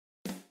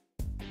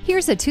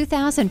Here's a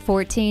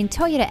 2014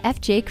 Toyota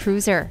FJ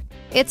Cruiser.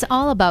 It's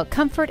all about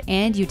comfort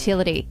and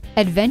utility.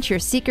 Adventure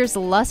seekers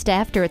lust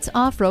after its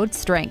off-road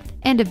strength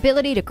and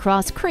ability to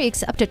cross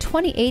creeks up to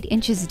 28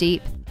 inches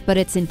deep. But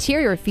its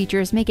interior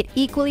features make it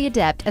equally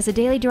adept as a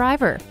daily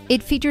driver.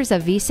 It features a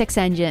V6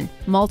 engine,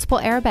 multiple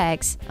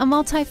airbags, a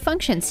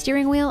multi-function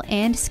steering wheel,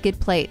 and skid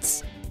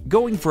plates.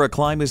 Going for a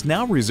climb is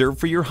now reserved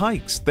for your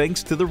hikes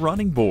thanks to the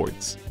running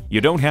boards.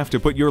 You don't have to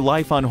put your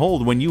life on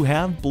hold when you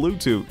have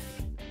Bluetooth.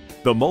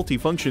 The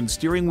multi-function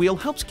steering wheel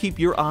helps keep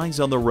your eyes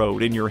on the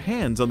road and your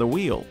hands on the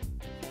wheel.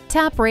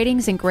 Top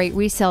ratings and great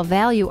resale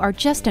value are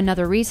just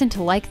another reason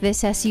to like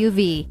this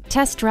SUV.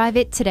 Test drive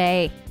it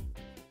today.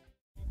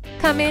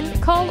 Come in,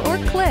 call, or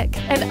click.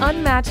 An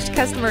unmatched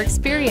customer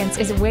experience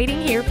is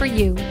waiting here for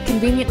you.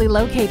 Conveniently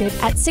located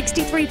at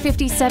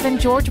 6357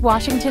 George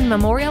Washington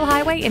Memorial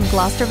Highway in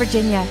Gloucester,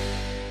 Virginia.